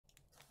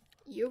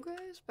Yo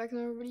guys, back in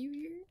another video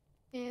here,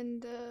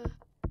 and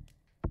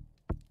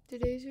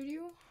today's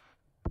video,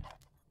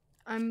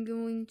 I'm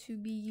going to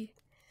be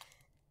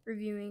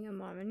reviewing a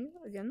mod menu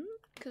again,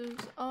 because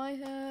I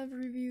have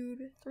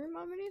reviewed 3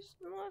 mod menus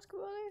in the last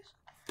couple of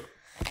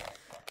days.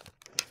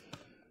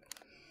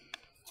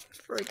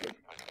 For I could,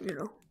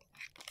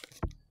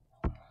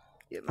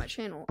 get my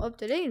channel up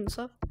to date and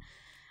stuff.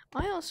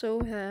 I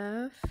also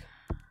have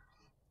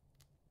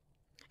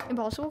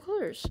Impossible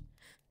Colors.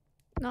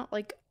 Not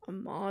like a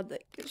mod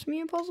that gives me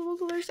Impossible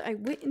Colors. I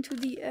went into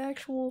the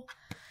actual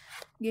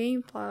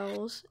game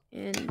files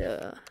and,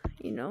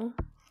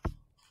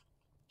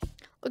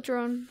 looked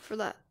around for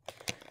that.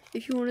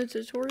 If you want a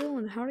tutorial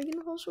on how to get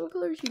Impossible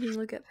Colors, you can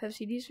look at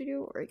PevCD's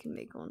video, or I can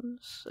make one.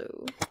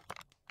 So,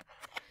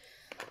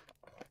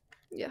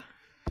 yeah.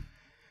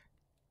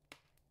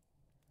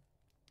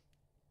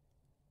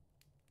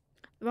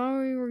 The mod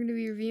we're going to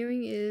be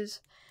reviewing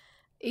is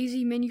AZ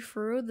Menu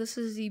Furrow. This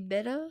is the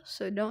beta,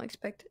 so don't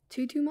expect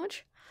too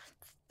much.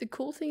 The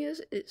cool thing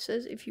is, it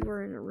says if you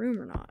are in a room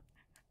or not,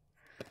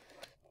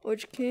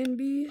 which can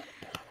be,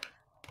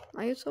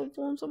 I guess,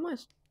 helpful in some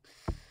ways.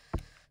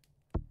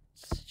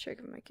 Let's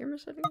check my camera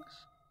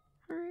settings.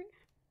 Alright.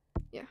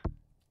 Yeah.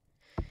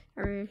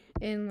 Alright,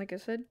 and like I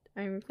said,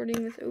 I'm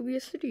recording with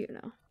OBS Studio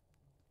now.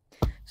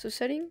 So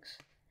settings,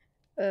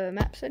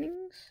 map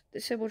settings,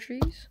 disable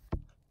trees,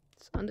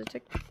 it's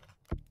undetected.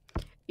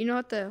 You don't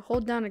have to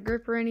hold down a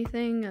grip or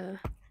anything.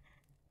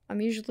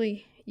 I'm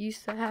usually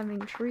used to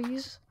having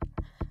trees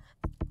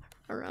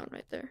around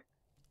right there.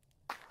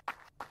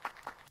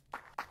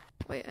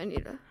 Wait, I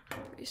need to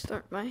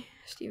restart my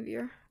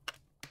SteamVR.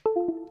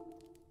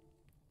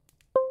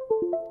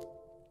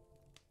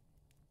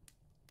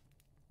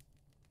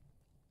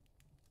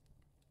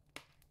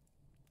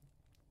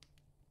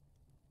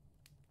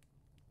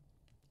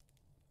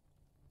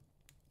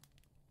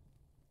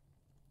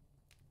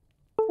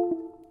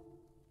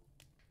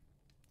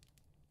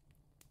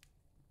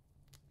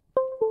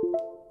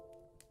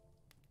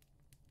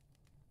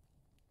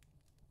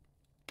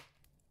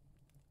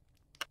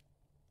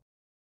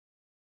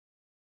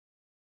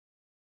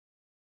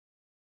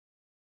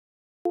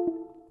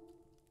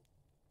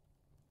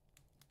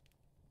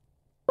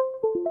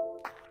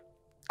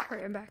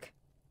 Alright, I'm back.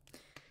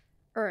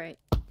 Alright,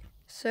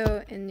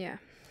 so, and yeah,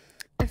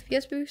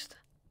 FPS boost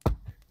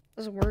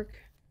doesn't work.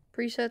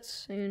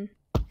 Presets, and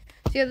so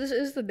yeah, this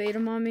is the beta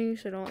mod menu,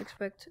 so don't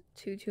expect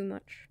too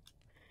much.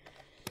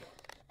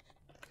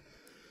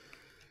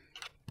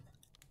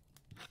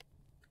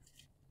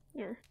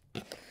 There.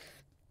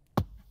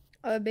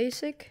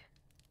 Basic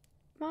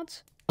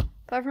mods.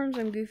 Platforms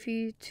I'm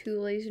goofy,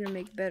 too lazy to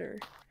make better.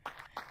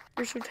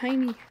 They're so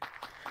tiny.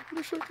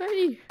 They're so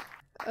tiny.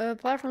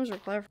 Platforms are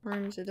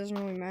platforms. It doesn't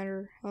really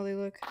matter how they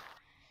look.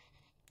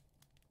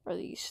 Are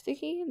these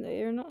sticky?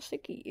 They are not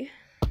sticky.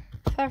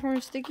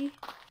 Platforms sticky.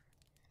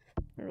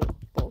 They're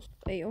both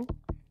AO.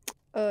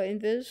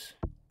 Invis.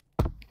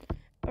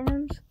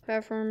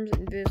 Platforms,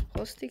 invis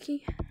plus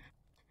sticky.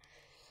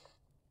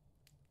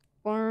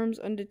 Alarms,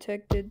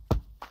 undetected.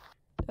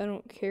 I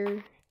don't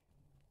care.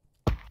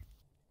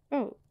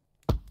 Oh.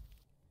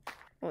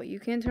 Well, you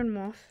can turn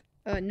them off.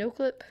 No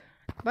clip.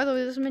 By the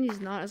way, this menu is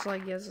not as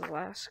laggy as the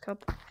last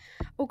couple.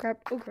 Oh crap,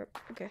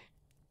 okay.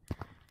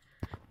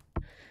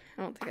 I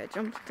don't think I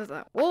jumped into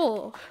that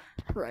wall.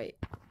 Right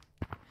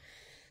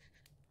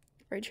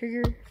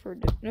trigger for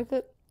no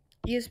clip.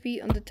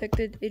 ESP,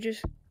 undetected. It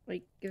just,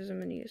 like, gives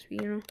them an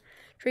ESP,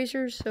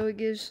 Tracers, so it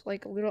gives,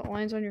 like, little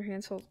lines on your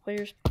hand so the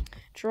players.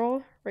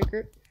 Draw, right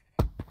grip.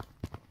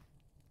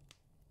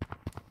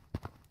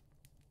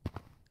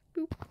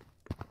 Boop.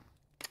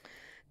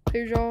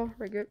 Clear draw,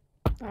 right grip.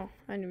 Oh,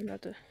 I didn't even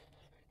have to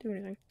do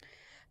anything.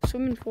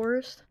 Swim in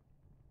forest.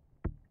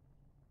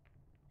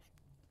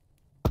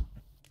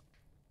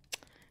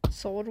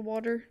 Salt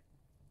water.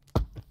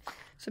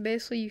 So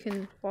basically you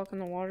can walk on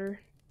the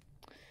water.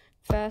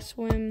 Fast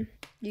swim,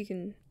 you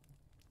can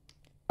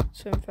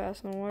swim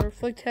fast in the water.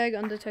 Flick tag,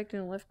 undetected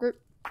and left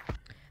grip.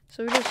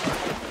 So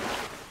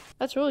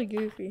that's really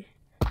goofy.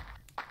 I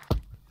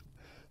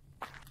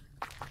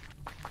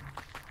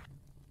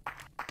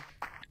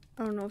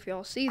don't know if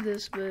y'all see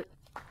this, but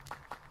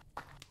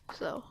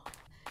so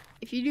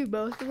if you do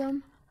both of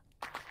them,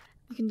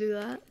 you can do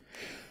that.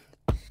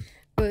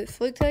 But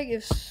flick tag,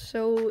 if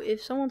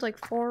someone's like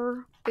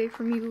far away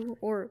from you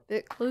or a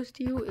bit close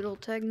to you, it'll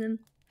tag them.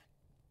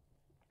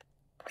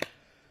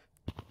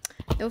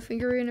 No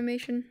finger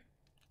animation.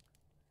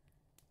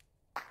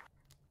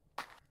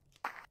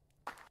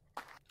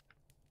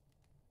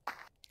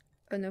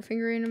 No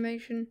finger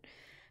animation.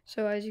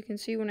 So as you can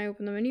see, when I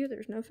open the menu,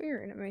 there's no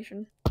finger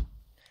animation.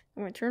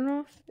 When I turn it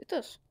off, it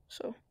does.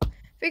 So,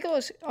 fake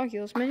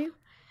Oculus menu.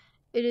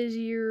 It is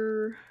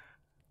your,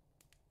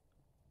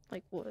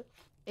 like, what?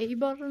 A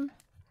button,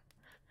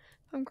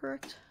 if I'm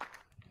correct.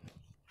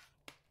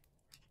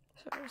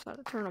 So I just had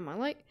to turn on my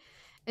light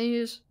and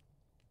use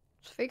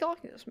fake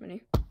Oculus menu.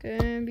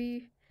 Can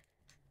be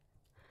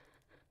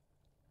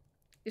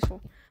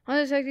useful.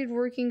 Undetected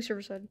working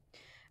server side.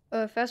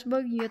 Fast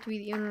bug, you have to be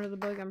the owner of the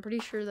bug. I'm pretty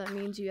sure that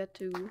means you have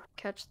to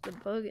catch the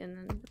bug and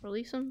then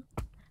release him.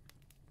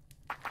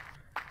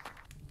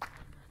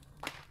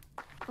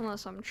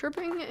 Unless I'm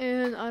tripping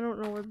and I don't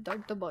know where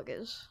the bug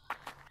is.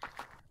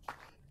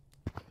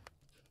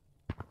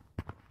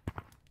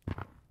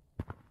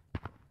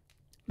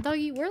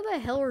 Dougie, where the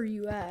hell are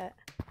you at?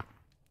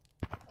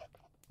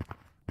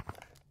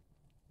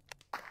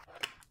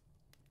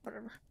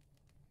 Whatever.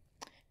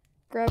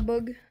 Grab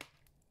bug.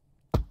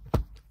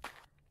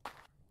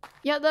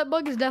 Yeah, that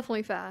bug is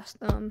definitely fast.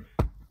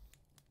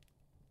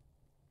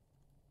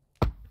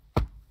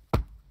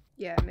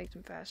 Yeah, it makes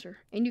him faster.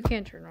 And you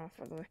can turn it off,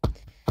 by the way.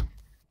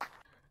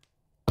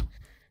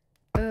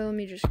 Let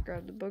me just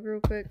grab the bug real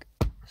quick.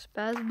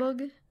 Spaz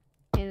bug.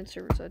 And it's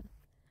server side.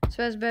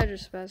 Spaz bat or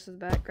spaz to the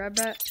bat. Grab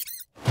bat.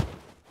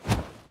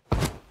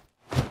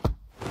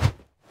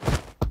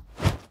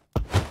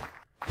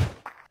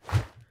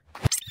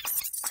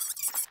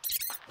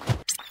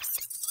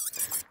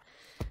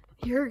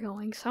 You're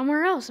going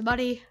somewhere else,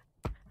 buddy.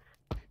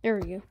 There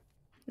we go.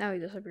 Now he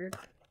disappeared.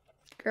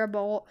 Grab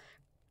all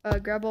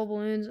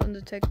balloons,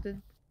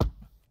 undetected.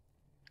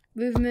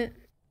 Movement.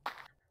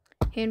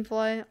 Hand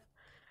fly.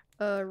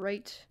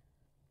 Right.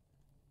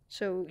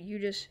 So you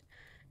just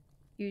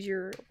use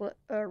your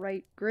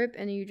right grip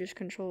and you just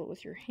control it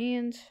with your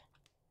hands.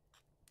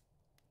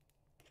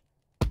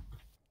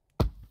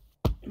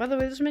 By the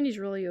way, this mini is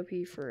really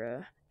OP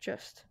for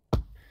just a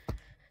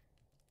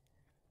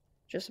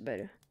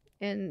beta.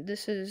 And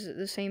this is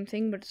the same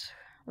thing, but it's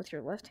with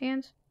your left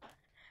hand.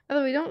 By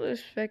the way, don't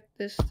expect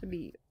this to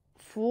be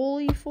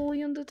fully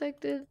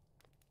undetected.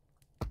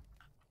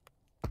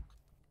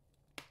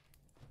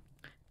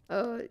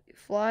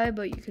 Fly,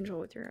 but you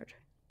control with your edge.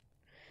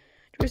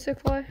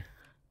 Joystick fly.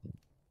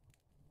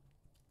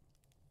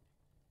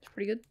 It's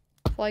pretty good.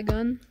 Fly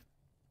gun.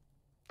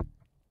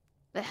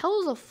 The hell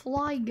is a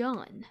fly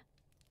gun?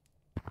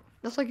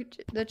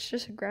 That's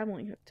just a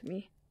grappling hook to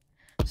me.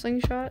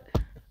 Slingshot.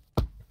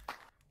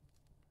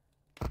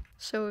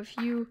 So if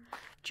you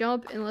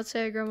jump and let's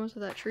say I grab onto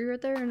that tree right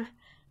there and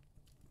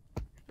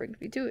it brings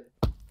me to it.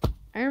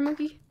 Iron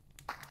monkey.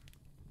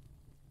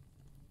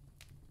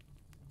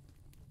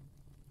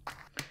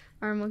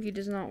 Iron monkey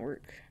does not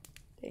work.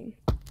 Dang.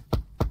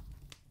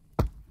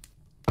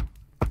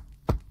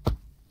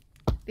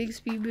 Big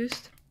speed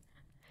boost.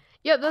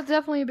 Yep, that's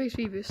definitely a big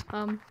speed boost.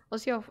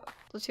 Let's see how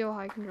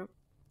high I can jump.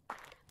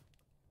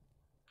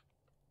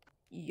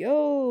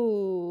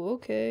 Yo,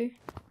 okay.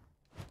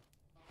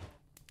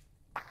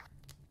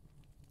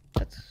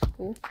 That's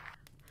cool.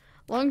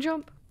 Long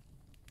jump.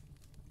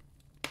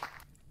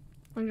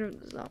 Long jump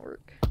does not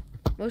work.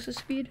 Mosa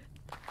speed.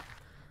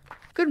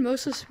 Good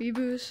Mosa speed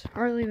boost.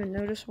 Hardly even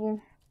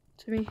noticeable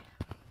to me.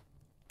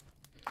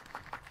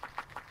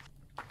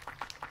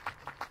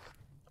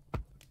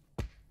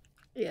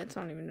 Yeah, it's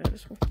not even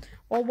noticeable.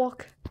 Wall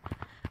walk.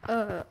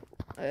 Yeah,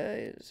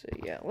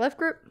 left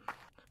grip.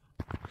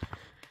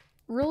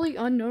 Really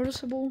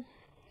unnoticeable.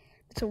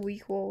 It's a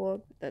weak wall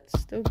up. That's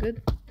still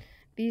good.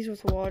 Bees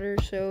with water,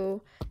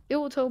 so it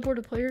will teleport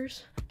to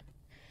players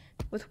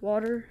with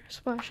water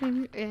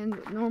splashing, and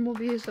normal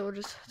bees that will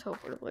just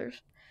teleport to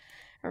players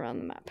around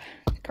the map.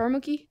 Car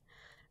monkey,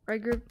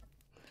 right grip.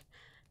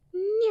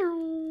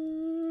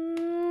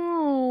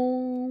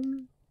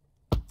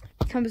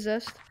 Become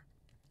possessed.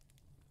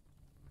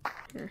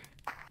 Here.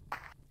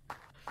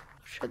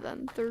 Show that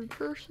in third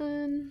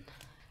person.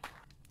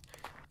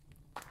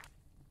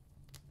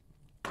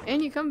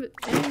 And you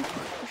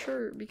for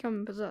sure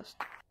become possessed.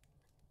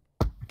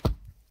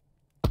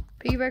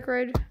 Piggyback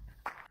ride.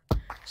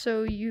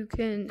 So you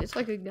can, it's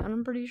like a gun,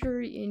 I'm pretty sure,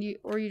 and you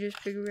just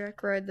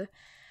piggyback ride the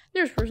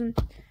nearest person.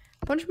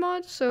 Punch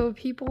mod. So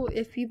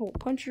if people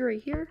punch you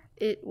right here,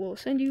 it will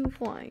send you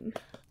flying.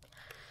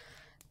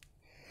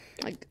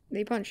 Like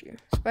they punch you.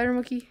 Spider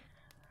monkey.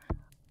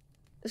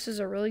 This is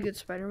a really good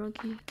spider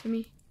monkey to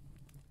me.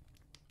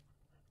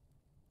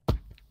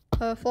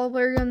 Fall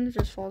player gun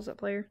just follows that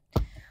player.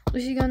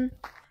 Lucy gun,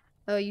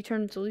 you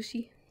turn into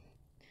Lucy.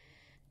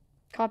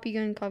 Copy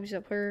gun copies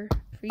that player.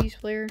 Freeze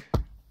player.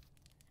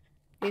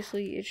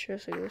 Basically, it's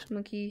just a ghost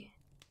monkey,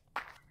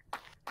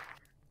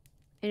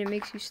 and it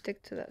makes you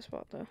stick to that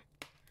spot though.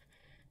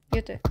 You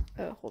have to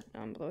hold it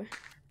down, by the way.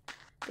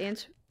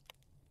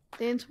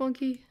 Dance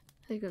monkey,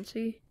 as you can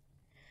see.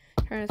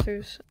 Trying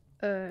to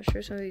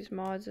show some of these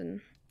mods and.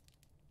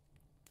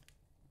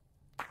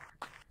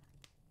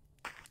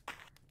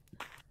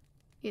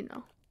 You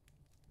know,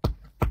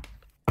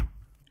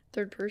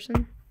 third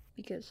person,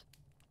 because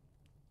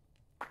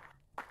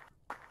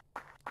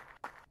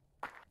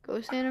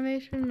ghost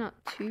animation, not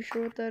too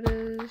sure what that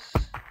is.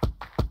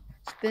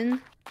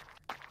 Spin.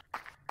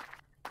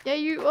 Yeah,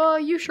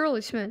 you surely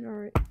spin. All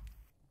right.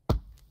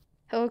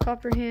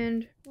 Helicopter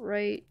hand,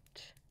 right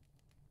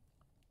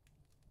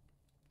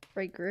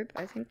grip.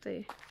 I think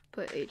they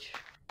put H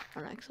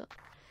on X up.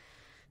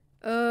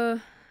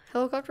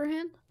 Helicopter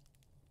hand.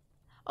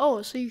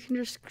 Oh, so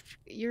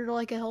you're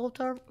like a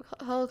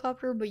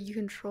helicopter, but you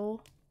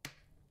control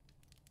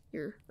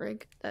your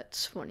rig.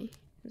 That's funny.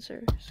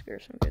 Scare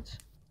some kids.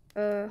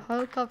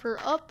 Helicopter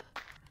up.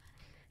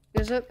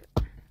 Goes up.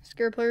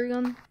 Scare player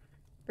gun.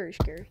 Very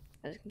scary,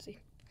 as you can see.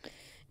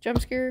 Jump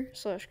scare /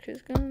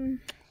 kiss gun.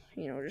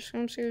 You know, just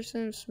jump scare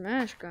and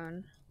smash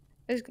gun.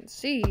 As you can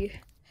see,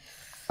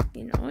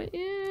 you know,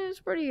 it's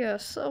pretty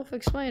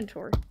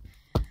self-explanatory.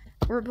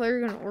 Or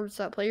player gun, or it's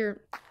that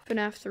player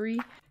FNAF 3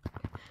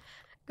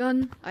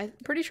 gun. I'm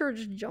pretty sure it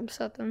just jumps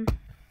at them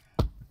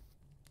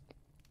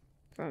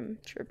from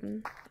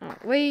tripping. Oh,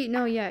 wait,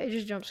 no, yeah, it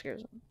just jump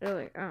scares them. They're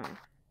like, oh.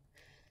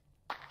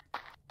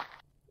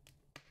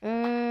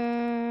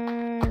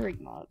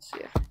 Rig mods,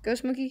 yeah.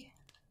 Ghost monkey.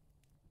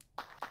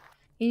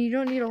 And you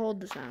don't need to hold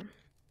this down.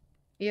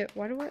 Yeah,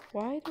 why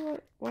are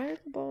the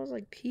balls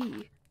like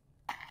pee?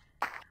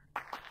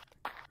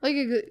 Like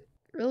a good,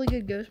 really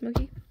good ghost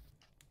monkey.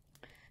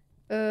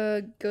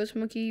 Ghost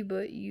monkey,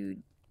 but you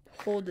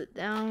hold it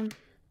down.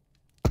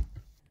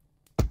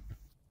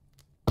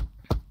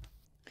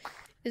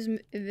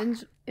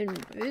 Invis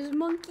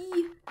monkey?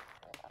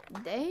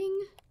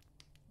 Dang.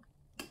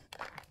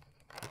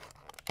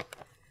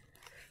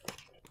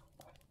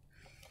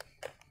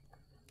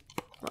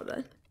 My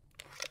bad.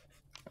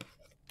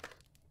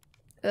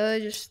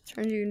 It just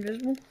turns you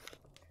invisible.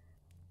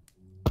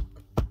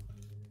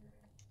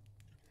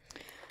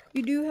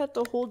 You do have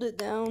to hold it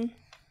down,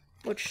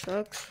 which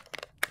sucks.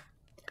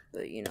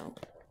 But you know,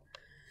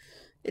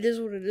 it is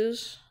what it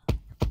is.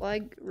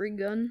 Flag, rig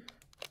gun.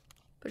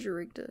 Put your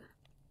rig to,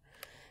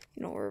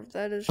 you know, wherever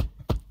that is.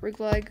 Rig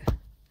flag,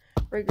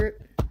 rig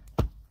grip.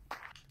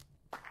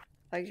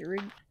 Flag's your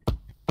rig.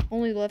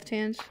 Only left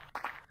hands.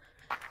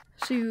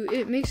 So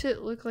it makes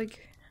it look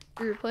like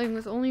you're playing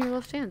with only your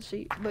left hand.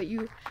 So but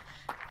you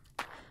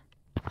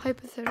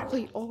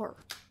hypothetically are.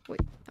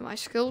 Wait, am I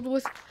skilled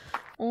with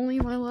only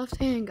my left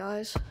hand,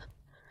 guys?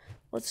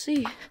 Let's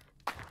see.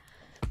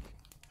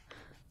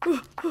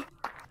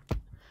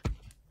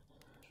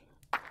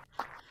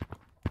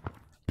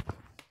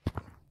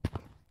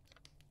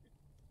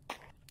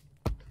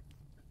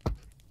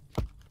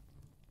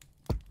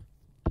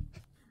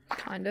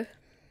 Kinda.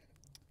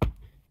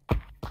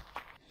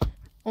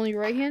 Only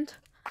right hand?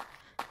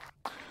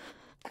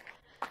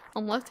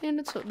 I'm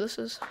left-handed, so this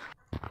is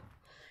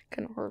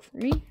kind of hard for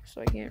me,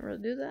 so I can't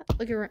really do that.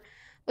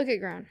 Look at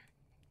ground.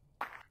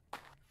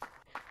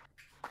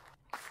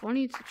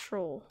 Funny to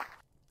troll.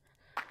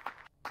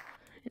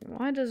 And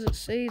why does it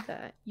say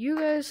that? You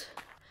guys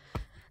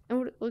know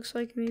what it looks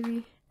like,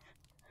 maybe?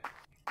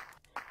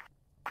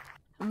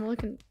 I'm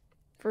looking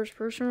first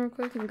person real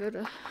quick and go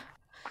to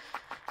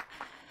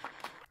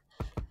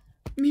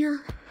mirror.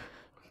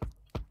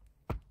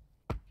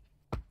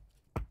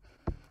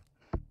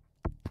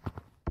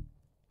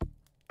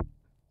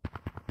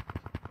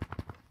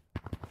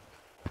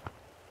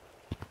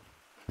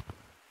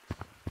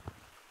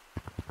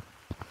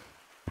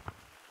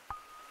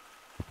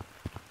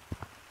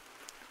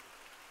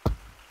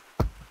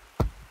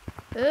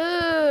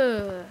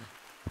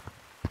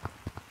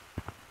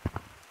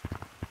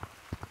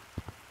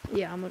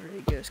 Yeah, I'm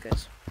literally ghost,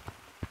 guys.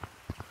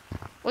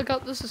 Look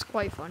up, this is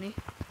quite funny.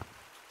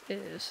 It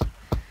is.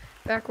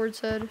 Backwards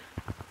head.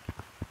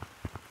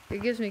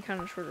 It gives me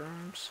kind of shorter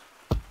arms.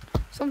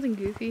 Something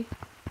goofy.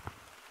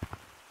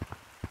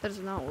 That does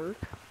not work.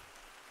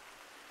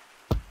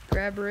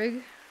 Grab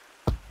rig.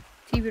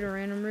 TP to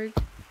random rig.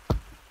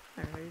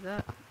 I already did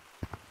that.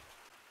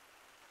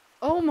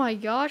 Oh my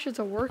gosh, it's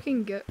a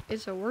working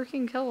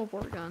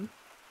teleport gun.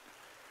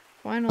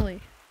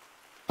 Finally.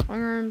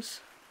 Long arms.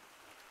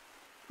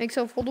 Make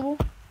self holdable.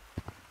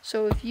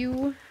 So if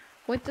you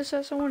point this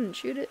at someone and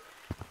shoot it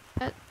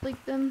at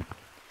like them,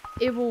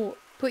 it will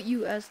put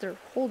you as their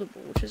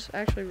holdable, which is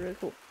actually really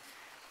cool.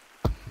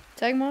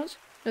 Tag mods.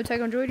 No tag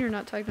on join, you're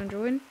not tagged on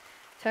join.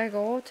 Tag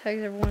all,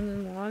 tags everyone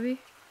in the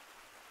lobby.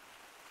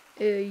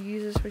 It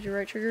uses with your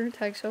right trigger.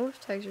 Tag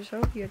self, tags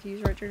yourself, you have to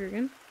use right trigger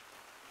again.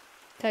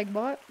 Tag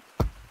bot.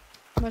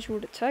 I'm not sure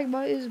what a tag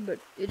bot is, but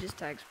it just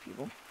tags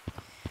people.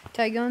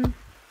 Tag gun,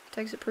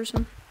 tags a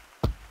person.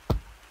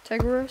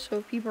 Tag aura, so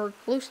if people are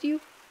close to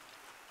you,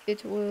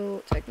 it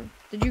will tag them.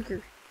 The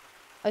Juker.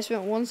 I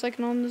spent 1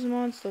 second on this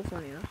mod, still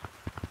funny though.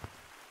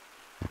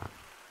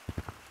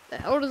 The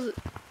hell does it?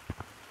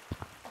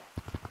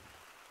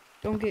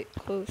 Don't get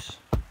close.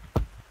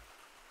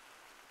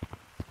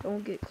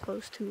 Don't get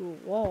close to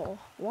a wall.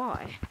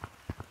 Why?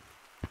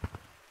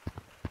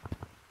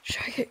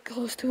 Should I get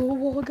close to a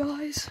wall,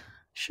 guys?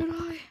 Should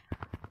I?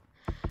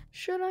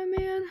 Should I,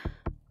 man?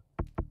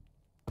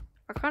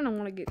 I kind of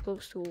want to get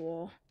close to a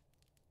wall.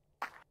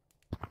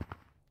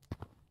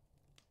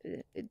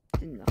 It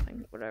did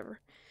nothing. Whatever.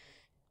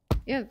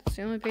 Yeah, that's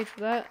the only page for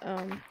that.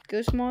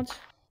 Ghost mods.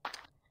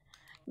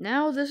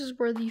 Now this is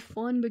where the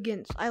fun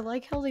begins. I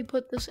like how they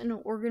put this in an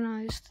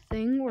organized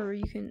thing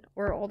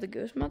where all the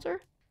ghost mods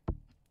are.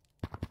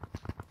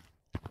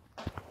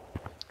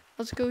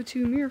 Let's go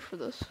to mirror for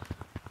this.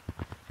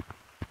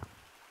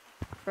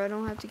 I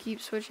don't have to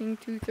keep switching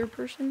to third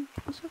person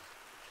and stuff.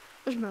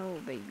 There's my little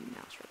baby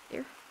mouse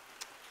right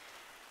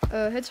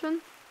there.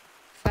 Headspin.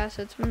 Fast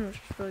headspin, which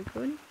is really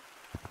good.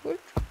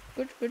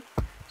 Good.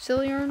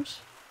 Silly arms.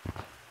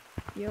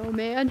 Yo,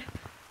 man.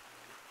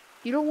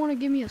 You don't want to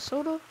give me a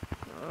soda?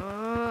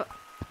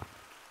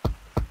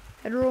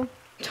 Head roll.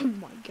 Oh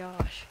my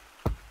gosh.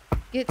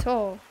 Get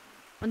tall.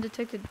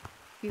 Undetected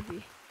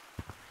UV.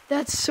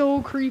 That's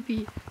so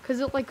creepy. Because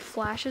it like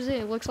flashes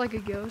it. It looks like a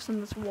ghost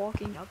and it's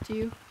walking up to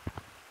you.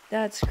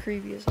 That's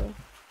creepy as hell.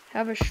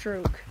 Have a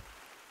stroke.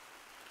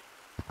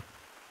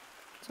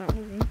 It's not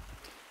working.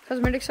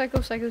 Cosmetic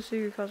cycle cycles through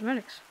your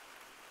cosmetics.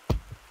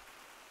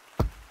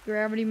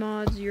 Gravity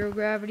mod, zero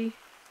gravity.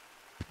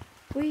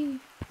 Wee.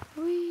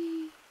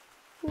 Wee.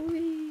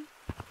 Wee.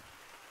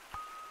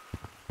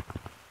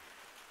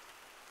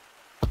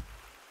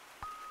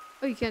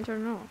 Oh, you can't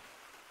turn it off.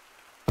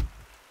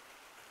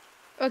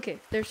 Okay,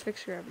 there's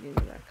fixed gravity in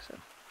the back, so.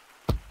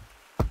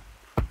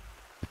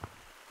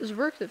 Does it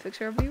work? The fixed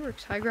gravity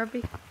works. High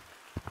gravity?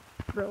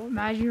 Bro,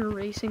 imagine you're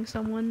racing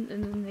someone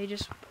and then they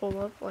just pull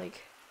up,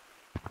 like.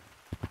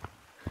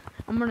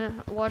 I'm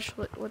gonna watch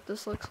what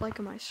this looks like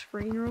on my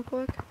screen real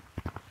quick.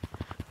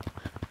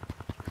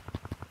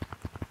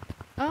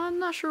 I'm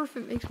not sure if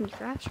it makes me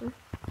faster.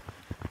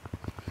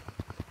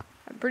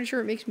 I'm pretty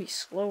sure it makes me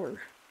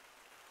slower.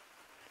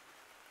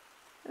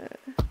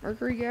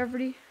 Mercury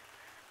gravity.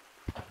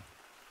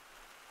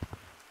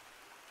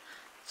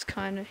 It's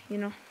kind of, you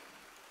know,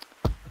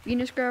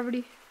 Venus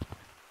gravity.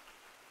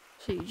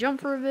 So you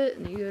jump for a bit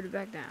and then you go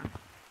back down.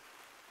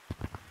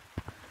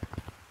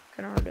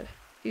 Kind of hard to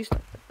do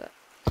stuff like that.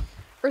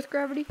 Earth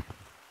gravity.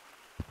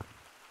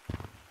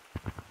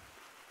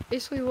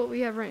 Basically what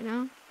we have right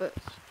now, but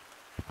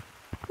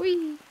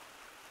whee.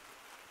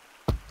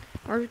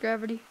 Mars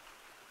gravity.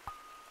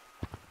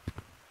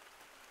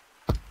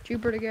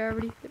 Jupiter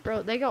gravity.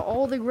 Bro, they got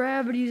all the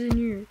gravities in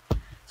here.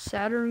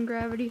 Saturn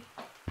gravity.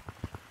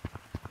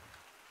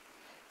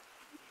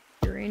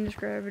 Uranus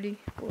gravity.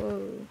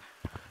 Whoa.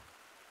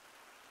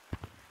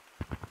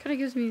 Kinda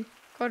gives me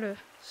quite a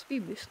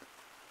speed boost.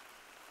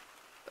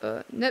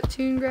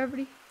 Neptune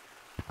gravity.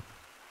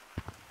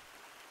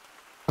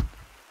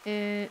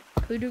 And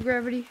Pluto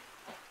gravity.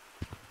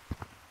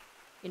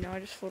 You know, I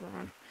just float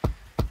around.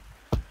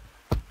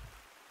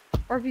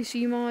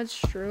 RPC mods,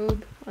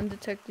 strobe,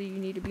 undetected, you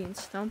need to be in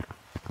stump.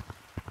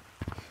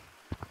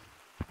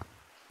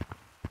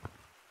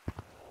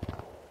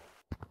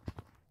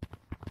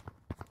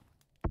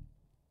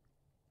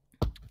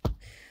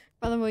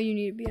 By the way, you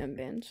need to be on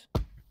bands.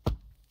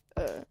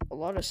 A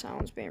lot of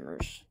sound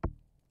spammers.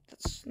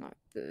 That's not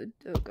good.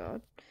 Oh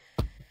god.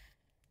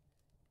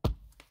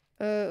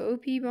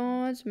 OP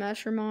mods,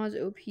 master mods,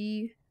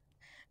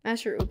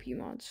 master OP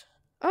mods.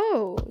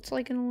 Oh, it's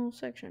like in a little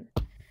section.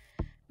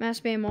 Mass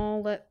spam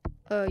all that.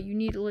 You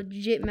need a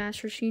legit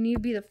master, so you need to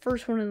be the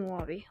first one in the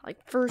lobby.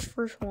 Like, first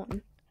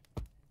one.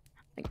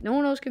 Like, no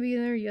one else could be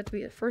there, you have to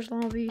be the first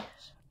lobby.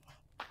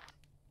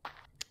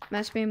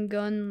 Mass spam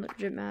gun,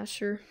 legit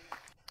master.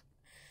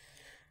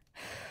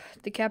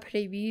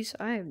 Decapitate bees,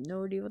 I have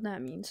no idea what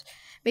that means.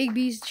 Make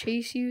bees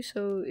chase you,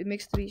 so it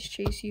makes the bees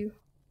chase you.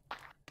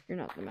 You're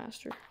not the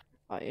master.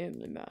 I am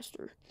the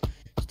master.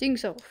 Sting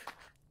self.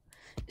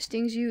 It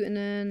stings you, and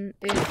then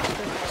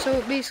so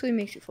it basically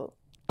makes you float.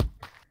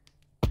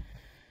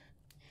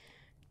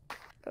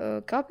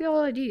 Copy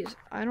all IDs.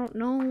 I don't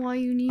know why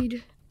you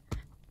need.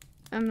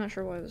 I'm not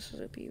sure why this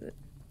is OP, but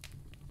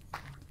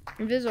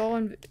invis all,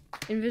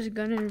 invis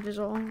gun, and invis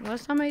all.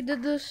 Last time I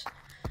did this,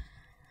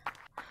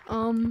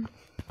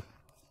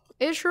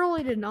 it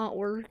surely did not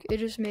work. It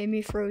just made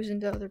me froze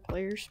into other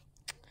players.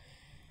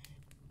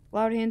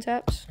 Loud hand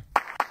taps.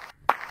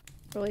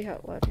 Really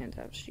hot loud hand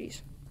taps.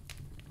 Jeez.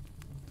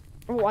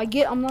 Oh,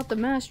 I'm not the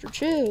master.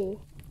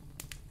 Chill.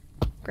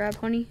 Grab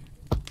honey.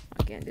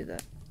 I can't do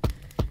that.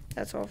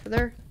 That's all for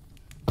there.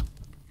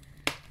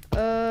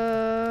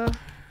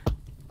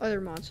 Other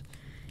mods.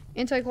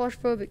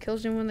 Anti-claustrophobic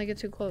kills them when they get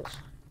too close.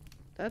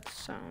 That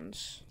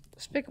sounds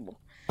despicable.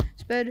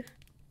 Sped.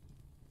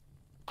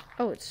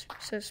 Oh, it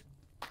says.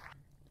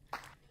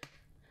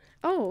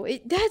 Oh,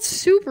 that's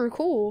super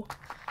cool.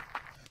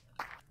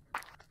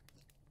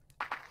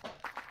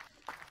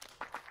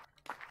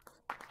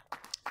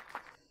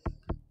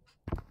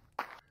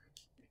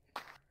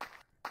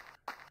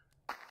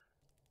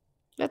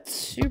 That's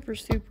super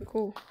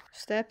cool.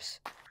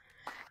 Steps.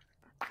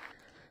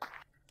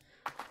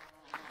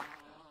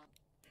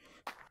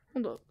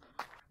 Hold up.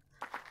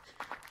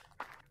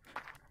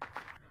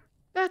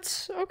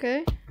 That's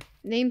okay.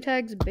 Name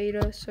tags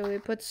beta, so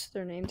it puts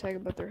their name tag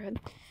above their head.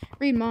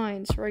 Read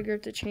minds, regular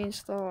to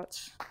change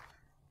thoughts.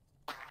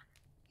 Not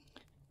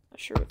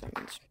sure what that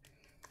means.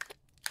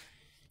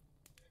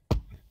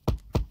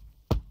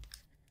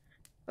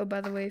 Oh,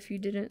 by the way, if you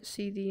didn't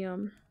see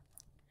the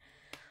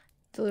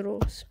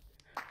little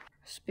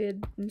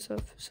speed and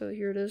stuff, so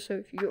here it is. So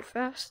if you go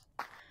fast,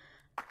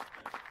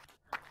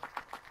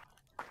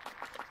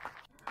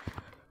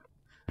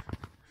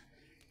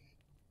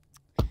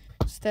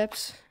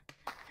 steps,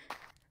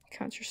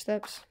 count your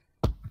steps.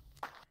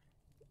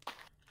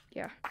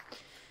 Yeah,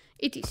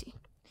 etc.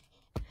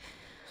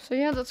 So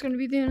yeah, that's gonna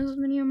be the end of this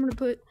menu. I'm gonna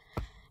put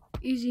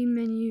easy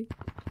menu,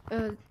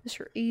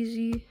 Mr.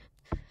 Easy,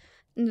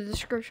 in the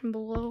description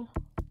below.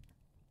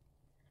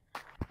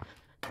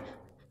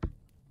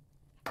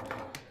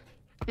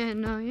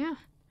 And yeah,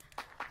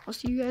 I'll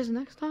see you guys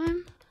next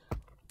time.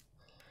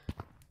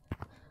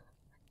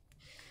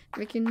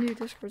 Making a new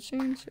Discord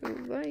soon, so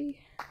bye.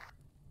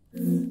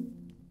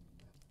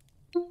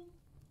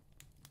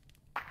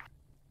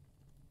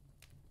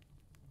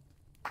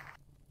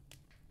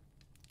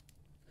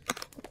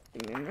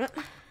 Give me a minute.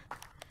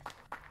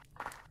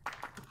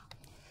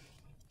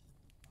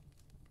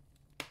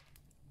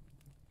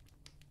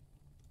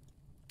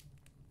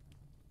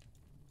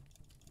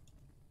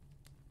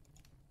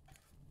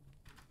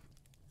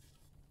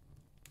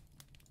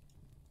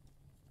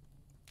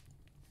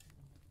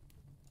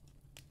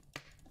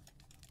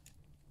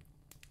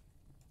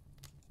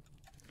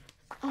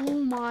 Oh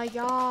my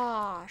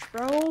gosh,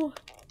 bro.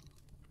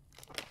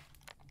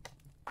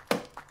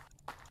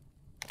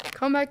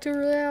 Come back to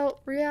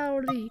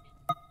reality.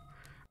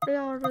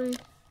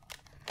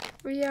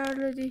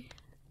 Reality.